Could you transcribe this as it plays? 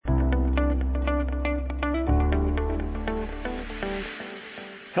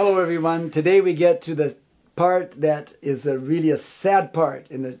Hello everyone. Today we get to the part that is really a sad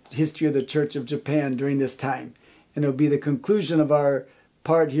part in the history of the Church of Japan during this time. And it'll be the conclusion of our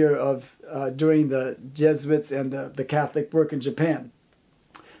part here of during the Jesuits and the Catholic work in Japan.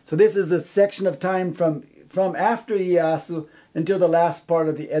 So this is the section of time from after Ieyasu until the last part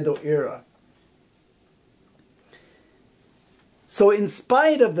of the Edo era. So in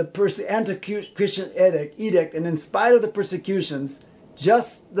spite of the anti-Christian edict and in spite of the persecutions,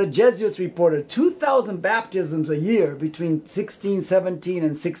 just the Jesuits reported 2,000 baptisms a year between 1617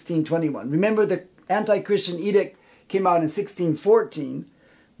 and 1621. Remember, the anti-Christian edict came out in 1614,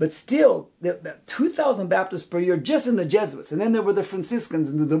 but still, 2,000 Baptists per year just in the Jesuits. And then there were the Franciscans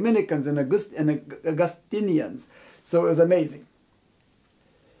and the Dominicans and Augustinians. So it was amazing.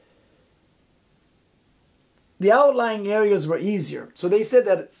 The outlying areas were easier. So they said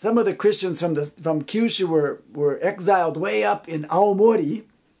that some of the Christians from Kyushu were exiled way up in Aomori,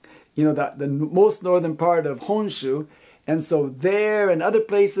 the most northern part of Honshu. And so there and other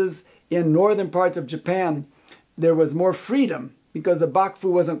places in northern parts of Japan, there was more freedom because the Bakufu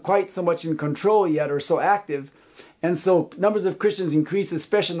wasn't quite so much in control yet or so active. And so numbers of Christians increased,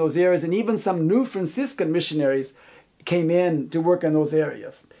 especially in those areas. And even some new Franciscan missionaries came in to work in those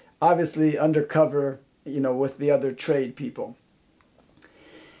areas, obviously undercover, with the other trade people.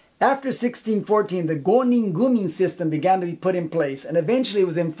 After 1614, the Gonin Gumin system began to be put in place, and eventually it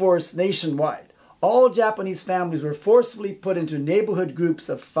was enforced nationwide. All Japanese families were forcibly put into neighborhood groups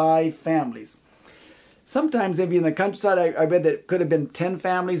of 5 families. Sometimes maybe in the countryside, I read that it could have been 10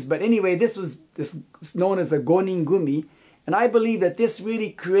 families, but anyway, this was known as the Gonin Gumi, and I believe that this really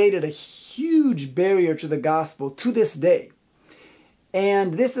created a huge barrier to the gospel to this day.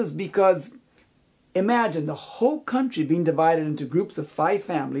 And this is because imagine the whole country being divided into groups of 5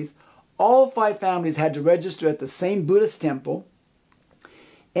 families. All 5 families had to register at the same Buddhist temple.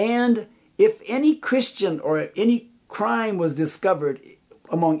 And if any Christian or any crime was discovered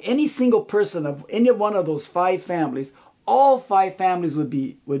among any single person of any one of those 5 families, all 5 families would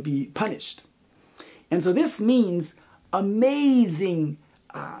be punished. And so this means amazing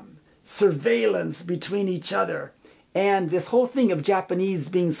surveillance between each other. And this whole thing of Japanese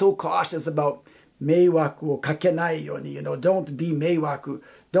being so cautious about meiwaku o kakenai yoni, don't be meiwaku,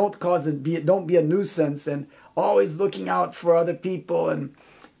 don't be a nuisance, and always looking out for other people, and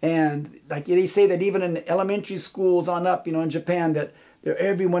like they say that even in elementary schools on up, in Japan, that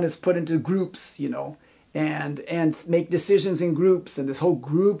everyone is put into groups, and make decisions in groups, and this whole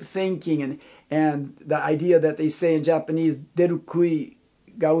group thinking, and the idea that they say in Japanese, derukui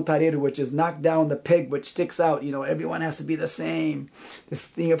ga utareru, which is knock down the peg which sticks out. Everyone has to be the same. This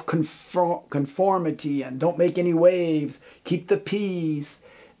thing of conformity and don't make any waves, keep the peace.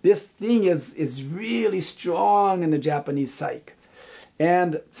 This thing is really strong in the Japanese psyche.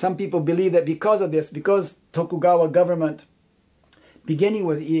 And some people believe that because Tokugawa government, beginning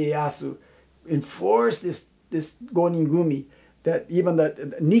with Ieyasu, enforced this Gonin Gumi, that even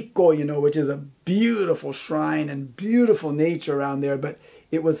the Nikko, which is a beautiful shrine and beautiful nature around there, but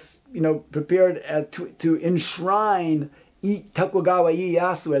it was, prepared to enshrine Tokugawa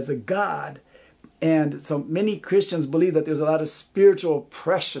Ieyasu as a god. And so many Christians believe that there's a lot of spiritual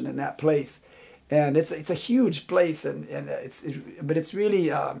oppression in that place. And it's a huge place, but it's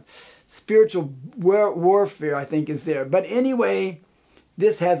really spiritual warfare, I think, is there. But anyway,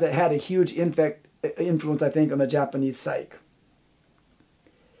 this has had a huge influence, I think, on the Japanese psyche.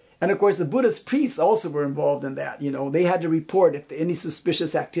 And of course, the Buddhist priests also were involved in that. They had to report if any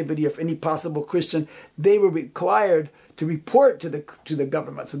suspicious activity of any possible Christian. They were required to report to the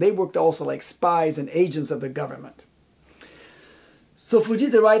government. So they worked also like spies and agents of the government. So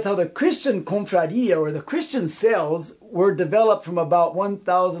Fujita writes how the Christian confraria, or the Christian cells, were developed from about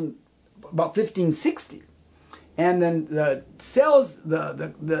 1560. And then the cells,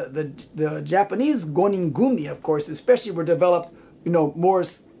 the Japanese Gonin Gumi, of course, especially were developed, more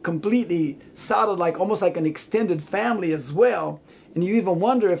completely solid, almost like an extended family as well. And you even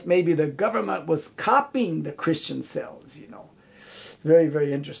wonder if maybe the government was copying the Christian cells, It's very,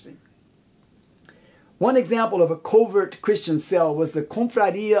 very interesting. One example of a covert Christian cell was the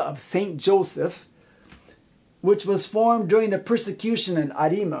Confraria of St. Joseph, which was formed during the persecution in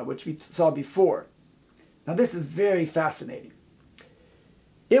Arima, which we saw before. Now this is very fascinating.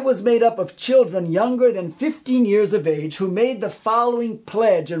 It was made up of children younger than 15 years of age who made the following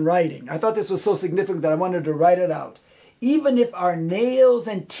pledge in writing. I thought this was so significant that I wanted to write it out. Even if our nails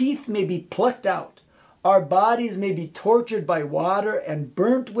and teeth may be plucked out, our bodies may be tortured by water and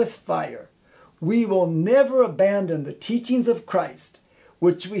burnt with fire, we will never abandon the teachings of Christ,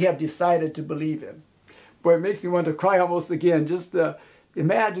 which we have decided to believe in. Boy, it makes me want to cry almost again. Just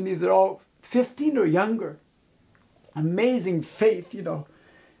Imagine these are all 15 or younger. Amazing faith,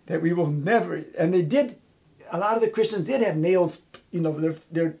 that we will never. And they did. A lot of the Christians did have nails,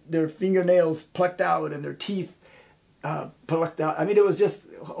 their fingernails plucked out and their teeth plucked out. I mean, it was just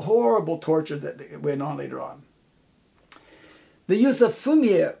horrible torture that went on later on. The use of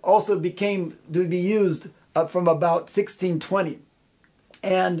fumie also became to be used from about 1620.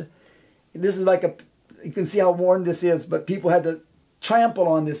 And this is you can see how worn this is, but people had to trample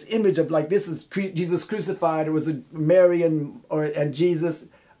on this image of this is Jesus crucified. It was Mary and Jesus,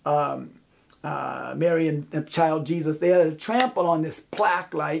 Mary and the child Jesus. They had to trample on this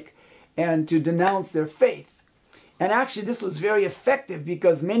plaque and to denounce their faith. And actually this was very effective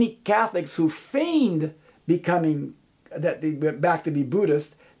because many Catholics who feigned that they went back to be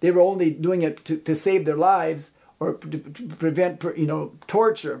Buddhist, they were only doing it to save their lives or to prevent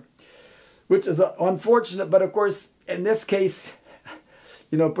torture, which is unfortunate. But of course, in this case,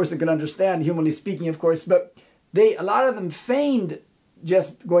 a person can understand, humanly speaking, of course, but a lot of them feigned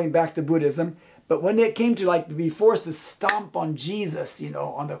just going back to Buddhism. But when it came to be forced to stomp on Jesus,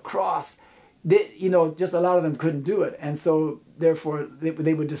 on the cross, just a lot of them couldn't do it. And so therefore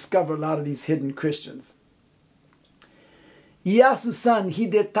they would discover a lot of these hidden Christians. Ieyasu's son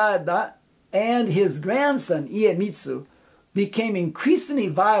Hidetada and his grandson Iemitsu became increasingly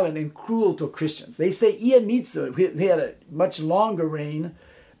violent and cruel to Christians. They say Iemitsu, he had a much longer reign,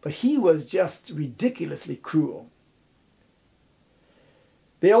 but he was just ridiculously cruel.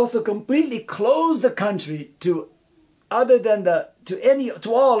 They also completely closed the country to all other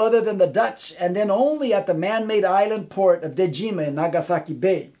than the Dutch, and then only at the man-made island port of Dejima in Nagasaki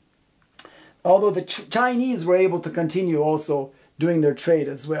Bay. Although the Chinese were able to continue also doing their trade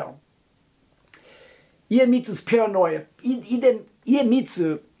as well. Iemitsu's paranoia.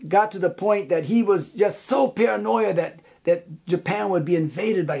 Iemitsu got to the point that he was just so paranoia that Japan would be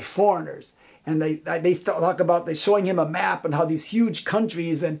invaded by foreigners. And they talk about showing him a map and how these huge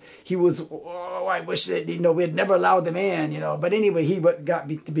countries, and he was, I wish that we had never allowed them in, But anyway, he got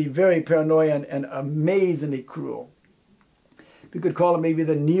to be very paranoid and amazingly cruel. We could call him maybe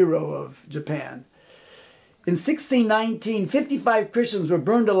the Nero of Japan. In 1619, 55 Christians were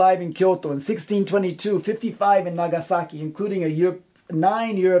burned alive in Kyoto. In 1622, 55 in Nagasaki, including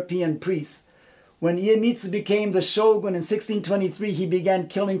 9 European priests. When Iemitsu became the shogun in 1623, he began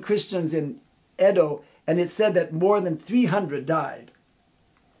killing Christians in Edo, and it said that more than 300 died.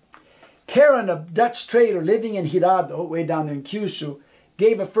 Karen, a Dutch trader living in Hirado, way down there in Kyushu,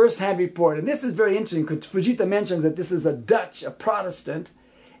 gave a first-hand report. And this is very interesting because Fujita mentions that this is a Protestant,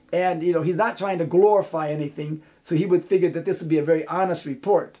 and he's not trying to glorify anything, so he would figure that this would be a very honest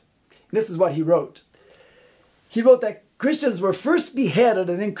report. And this is what he wrote. He wrote that Christians were first beheaded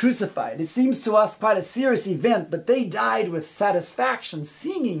and then crucified. It seems to us quite a serious event, but they died with satisfaction,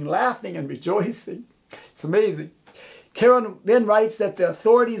 singing, laughing, and rejoicing. It's amazing. Karen then writes that the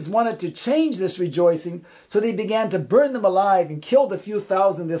authorities wanted to change this rejoicing, so they began to burn them alive and killed a few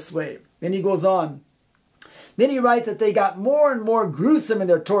thousand this way. Then he goes on. Then he writes that they got more and more gruesome in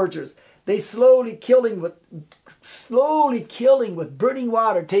their tortures. They slowly killing with burning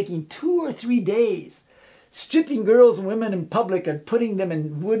water, taking 2 or 3 days. Stripping girls and women in public and putting them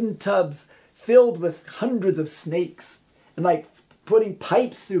in wooden tubs filled with hundreds of snakes. And putting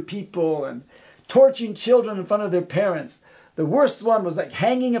pipes through people and torturing children in front of their parents. The worst one was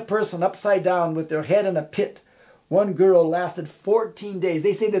hanging a person upside down with their head in a pit. One girl lasted 14 days.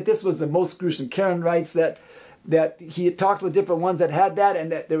 They say that this was the most gruesome. Karen writes that he had talked with different ones that had that and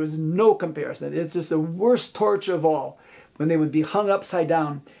that there was no comparison. It's just the worst torture of all when they would be hung upside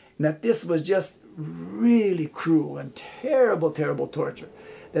down. And that this was just really cruel and terrible, terrible torture.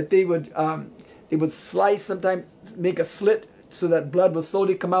 That they would slice, sometimes make a slit so that blood would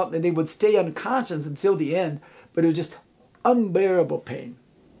slowly come out, and they would stay unconscious until the end. But it was just unbearable pain.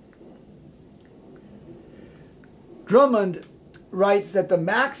 Drummond writes that the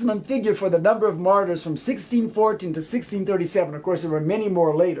maximum figure for the number of martyrs from 1614 to 1637, of course there were many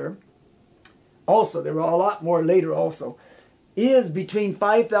more later, also there were a lot more later also, is between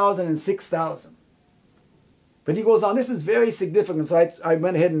 5,000 and 6,000. But he goes on, this is very significant, so I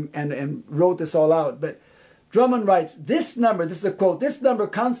went ahead and wrote this all out. But Drummond writes, this number, this is a quote, this number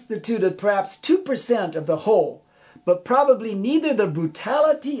constituted perhaps 2% of the whole, but probably neither the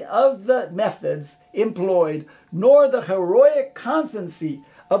brutality of the methods employed nor the heroic constancy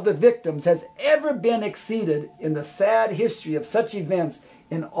of the victims has ever been exceeded in the sad history of such events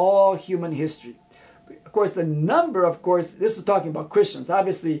in all human history. Of course, the number, this is talking about Christians.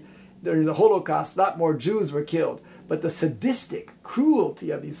 Obviously, during the Holocaust, a lot more Jews were killed. But the sadistic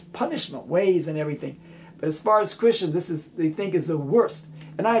cruelty of these punishment ways and everything. But as far as Christians, they think is the worst.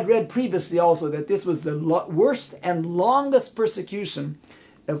 And I had read previously also that this was the worst and longest persecution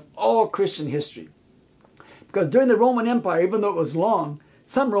of all Christian history. Because during the Roman Empire, even though it was long,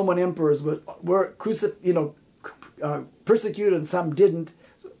 some Roman emperors were persecuted and some didn't,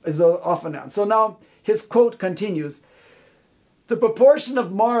 is often known. So now his quote continues, "The proportion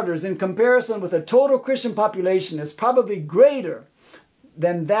of martyrs in comparison with the total Christian population is probably greater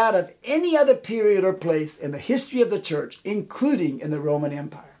than that of any other period or place in the history of the church, including in the Roman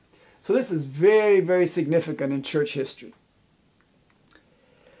Empire." So this is very, very significant in church history.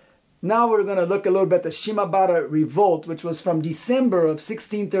 Now we're going to look a little bit at the Shimabara Revolt, which was from December of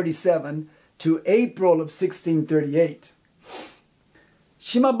 1637 to April of 1638.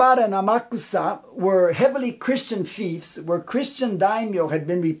 Shimabara and Amakusa were heavily Christian fiefs where Christian daimyo had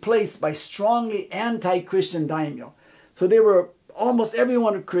been replaced by strongly anti-Christian daimyo. So they were almost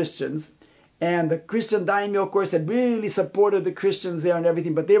everyone were Christians, and the Christian daimyo, of course, had really supported the Christians there and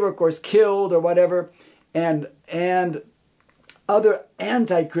everything, but they were, of course, killed or whatever, and other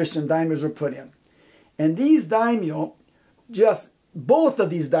anti-Christian daimyos were put in. And these daimyo, both of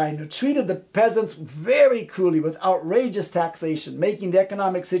these daimyo treated the peasants very cruelly with outrageous taxation, making the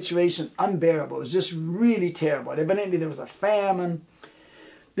economic situation unbearable. It was just really terrible. Evidently there was a famine.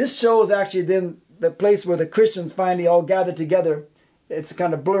 This shows actually then the place where the Christians finally all gathered together. It's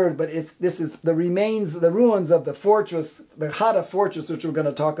kind of blurred, but this is the ruins of the fortress, the Hara fortress, which we're going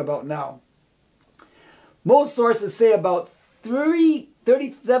to talk about now. Most sources say about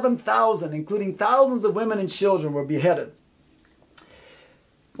 37,000, including thousands of women and children, were beheaded.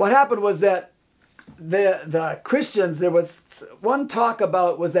 What happened was that the Christians, there was one talk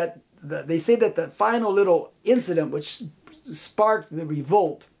about was that they say that the final little incident which sparked the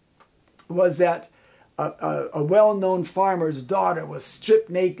revolt was that a well-known farmer's daughter was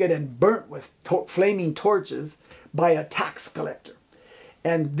stripped naked and burnt with flaming torches by a tax collector.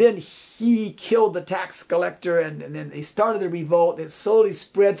 And then he killed the tax collector, and then they started the revolt. It slowly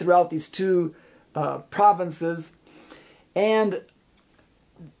spread throughout these two provinces. And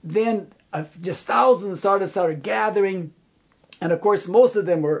then just thousands started gathering. And of course, most of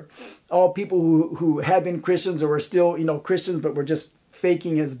them were all people who had been Christians or were still, Christians, but were just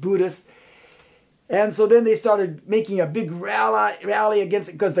faking as Buddhists. And so then they started making a big rally against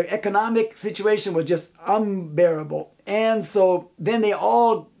it because the economic situation was just unbearable. And so then they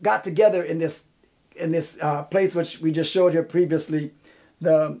all got together in this place which we just showed here previously,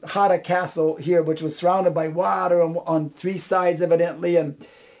 the Hara Castle here, which was surrounded by water on three sides evidently, and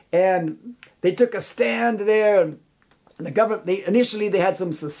they took a stand there. And the government, initially they had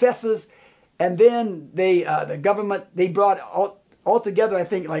some successes, and then the government brought altogether, I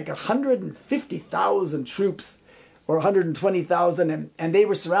think, like 150,000 troops or 120,000, and they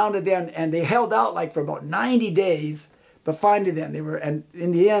were surrounded there, and they held out like for about 90 days, but finally then and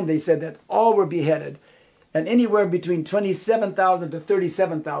in the end they said that all were beheaded, and anywhere between 27,000 to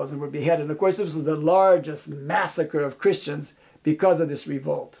 37,000 were beheaded. And of course, this was the largest massacre of Christians because of this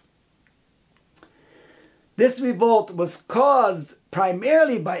revolt. This revolt was caused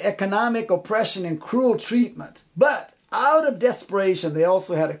primarily by economic oppression and cruel treatment, but out of desperation, they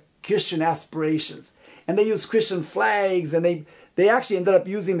also had Christian aspirations. And they used Christian flags, and they actually ended up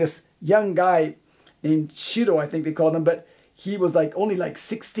using this young guy named Shiro, I think they called him, but he was only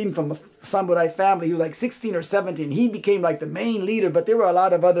 16 from a samurai family. He was like 16 or 17. He became like the main leader, but there were a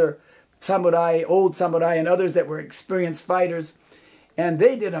lot of other samurai, old samurai, and others that were experienced fighters. And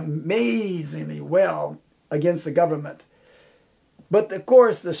they did amazingly well against the government. But of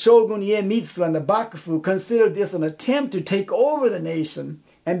course, the Shogun Iemitsu and the Bakufu considered this an attempt to take over the nation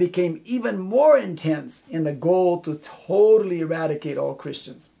and became even more intense in the goal to totally eradicate all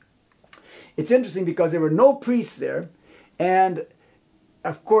Christians. It's interesting because there were no priests there, and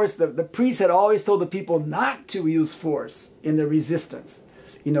of course the priests had always told the people not to use force in the resistance,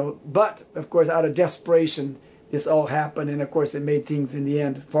 but of course out of desperation this all happened, and of course it made things in the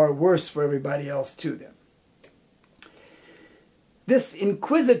end far worse for everybody else too then. This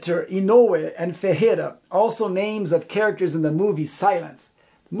Inquisitor Inoue and Ferreira, also names of characters in the movie Silence.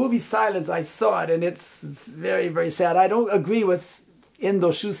 The movie Silence, I saw it, and it's very, very sad. I don't agree with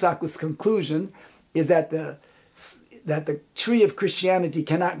Endo Shusaku's conclusion, is that the tree of Christianity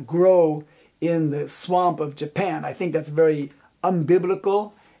cannot grow in the swamp of Japan. I think that's very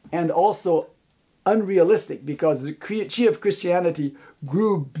unbiblical and also unrealistic, because the tree of Christianity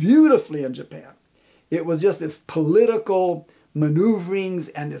grew beautifully in Japan. It was just this political maneuverings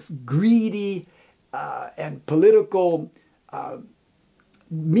and this greedy and political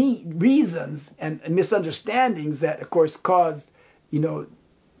reasons and misunderstandings that, of course, caused,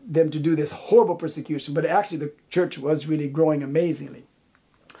 them to do this horrible persecution, but actually the church was really growing amazingly.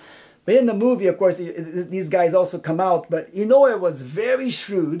 But in the movie, of course, these guys also come out, but Inoue was very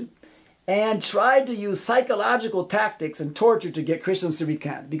shrewd and tried to use psychological tactics and torture to get Christians to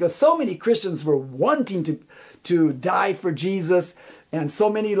recant, because so many Christians were wanting to die for Jesus, and so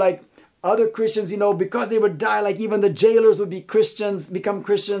many like other Christians, because they would die, like even the jailers would become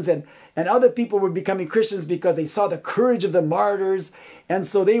Christians, and other people were becoming Christians because they saw the courage of the martyrs. And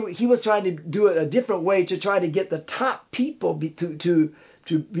so he was trying to do it a different way to try to get the top people to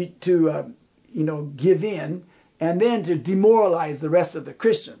give in, and then to demoralize the rest of the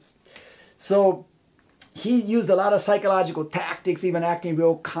Christians. So he used a lot of psychological tactics, even acting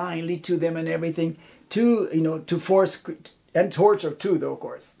real kindly to them and everything, to force, and torture too, though, of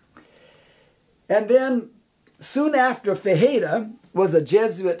course. And then soon after, Ferreira was a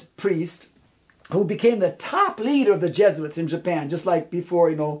Jesuit priest who became the top leader of the Jesuits in Japan, just like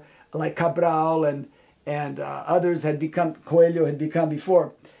before, like Cabral and others had become, Coelho had become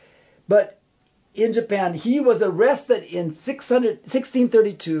before. But in Japan, he was arrested in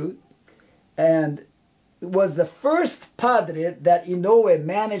 1632 and was the first padre that Inoue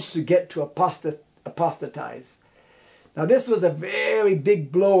managed to get to apostatize. Now, this was a very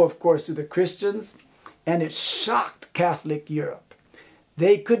big blow, of course, to the Christians, and it shocked Catholic Europe.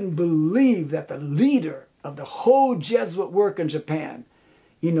 They couldn't believe that the leader of the whole Jesuit work in Japan,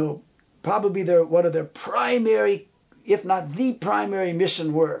 probably one of their primary, if not the primary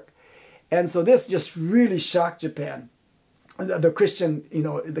mission work. And so this just really shocked Japan, the Christian,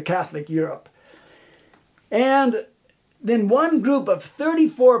 the Catholic Europe. And then one group of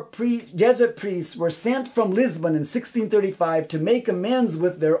 34 Jesuit priests were sent from Lisbon in 1635 to make amends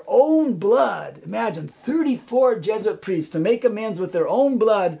with their own blood. Imagine, 34 Jesuit priests to make amends with their own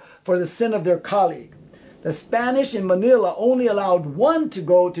blood for the sin of their colleague. The Spanish in Manila only allowed one to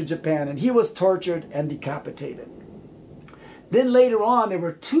go to Japan, and he was tortured and decapitated. Then later on, there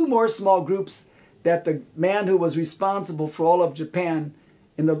were two more small groups that the man who was responsible for all of Japan,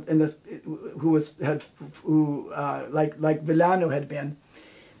 like Villano had been.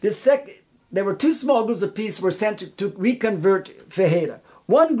 There were two small groups of priests were sent to reconvert Ferreira.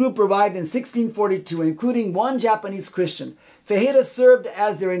 One group arrived in 1642, including one Japanese Christian. Ferreira served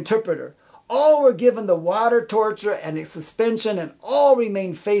as their interpreter. All were given the water torture and a suspension, and all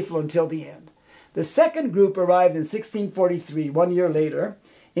remained faithful until the end. The second group arrived in 1643, 1 year later,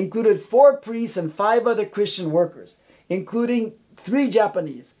 included 4 priests and 5 other Christian workers, including 3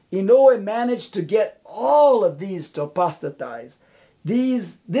 Japanese. Inoue managed to get all of these to apostatize.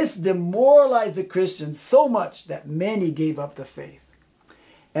 This demoralized the Christians so much that many gave up the faith.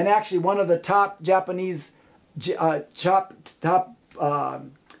 And actually, one of the top Japanese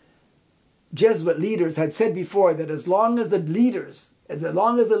Jesuit leaders had said before that as long as the leaders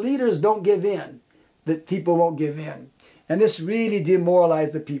don't give in, the people won't give in. And this really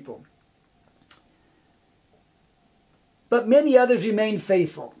demoralized the people. But many others remained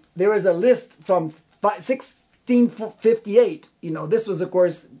faithful. There is a list from 1658. This was, of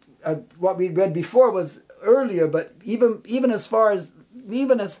course, what we read before was earlier, but even as far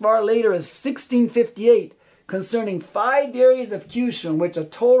later as 1658, concerning 5 areas of Kyushu, in which a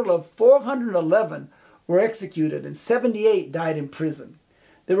total of 411 were executed and 78 died in prison.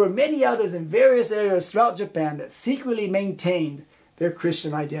 There were many others in various areas throughout Japan that secretly maintained their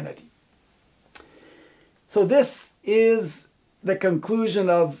Christian identity. So this is the conclusion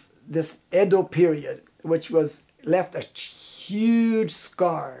of this Edo period, which left a huge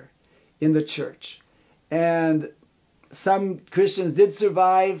scar in the church. And some Christians did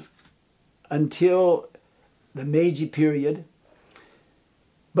survive until the Meiji period.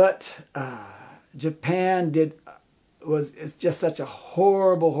 But Japan it's just such a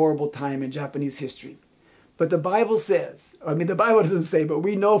horrible, horrible time in Japanese history. But the Bible says, the Bible doesn't say, but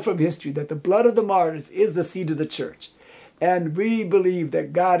we know from history that the blood of the martyrs is the seed of the church. And we believe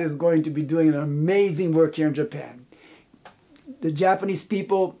that God is going to be doing an amazing work here in Japan. The Japanese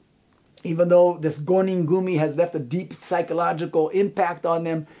people, even though this Gonin Gumi has left a deep psychological impact on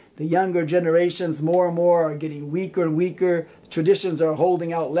them, the younger generations more and more are getting weaker and weaker. Traditions are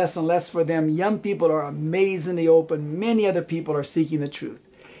holding out less and less for them. Young people are amazingly open. Many other people are seeking the truth.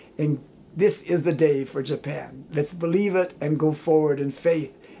 And this is the day for Japan. Let's believe it and go forward in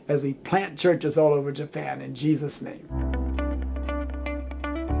faith as we plant churches all over Japan in Jesus' name.